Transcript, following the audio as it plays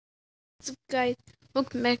What's up, guys?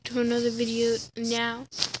 Welcome back to another video. Now,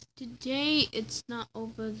 today it's not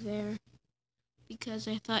over there because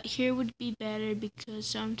I thought here would be better because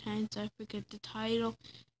sometimes I forget the title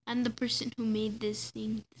and the person who made this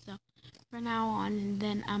thing. So from now on, and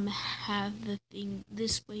then I'm gonna have the thing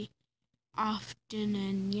this way often.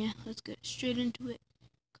 And yeah, let's get straight into it.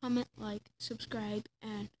 Comment, like, subscribe,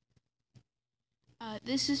 and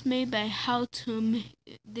this is made by How to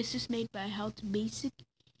Basic.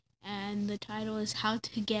 And the title is How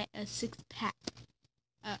to Get a Six-Pack.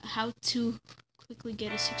 How to quickly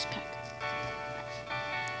get a six-pack.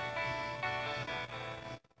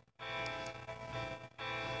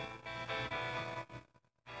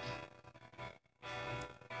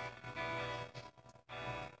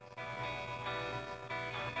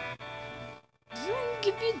 Does that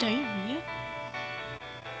give you diarrhea?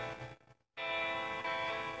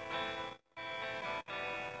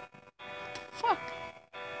 What the fuck?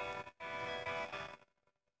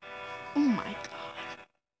 Oh my god.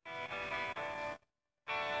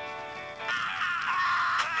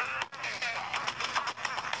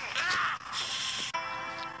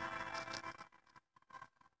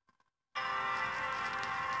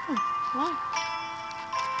 Oh, what?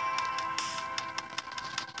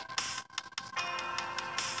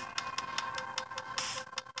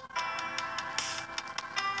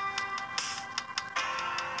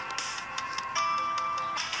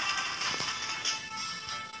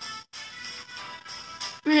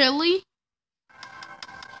 Really?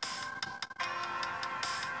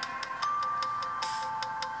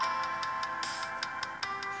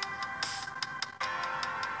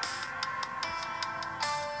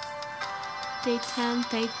 Day 10,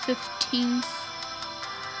 day 15,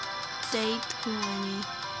 day 20.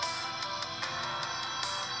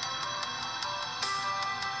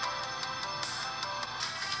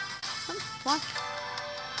 What?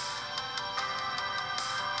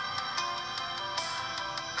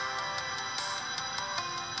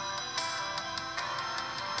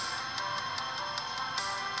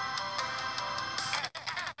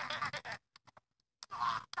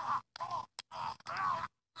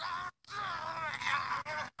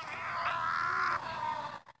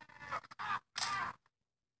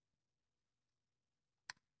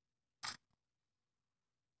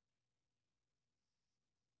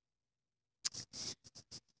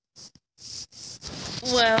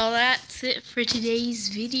 Well, that's it for today's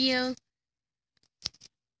video.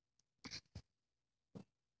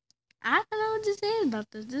 I don't know what to say about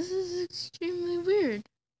this. This is extremely weird.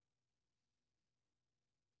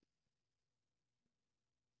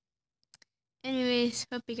 Anyways,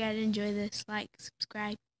 hope you guys enjoy this. Like,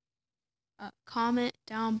 subscribe, comment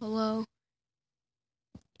down below.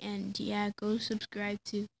 And yeah, go subscribe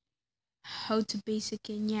to How to Basic.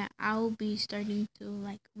 And yeah, I'll be starting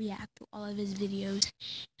to react to all of his videos.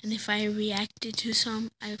 And if I reacted to some,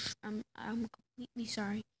 I'm completely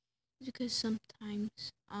sorry, because sometimes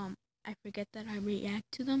I forget that I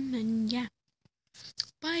react to them. And yeah,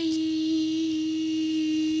 bye.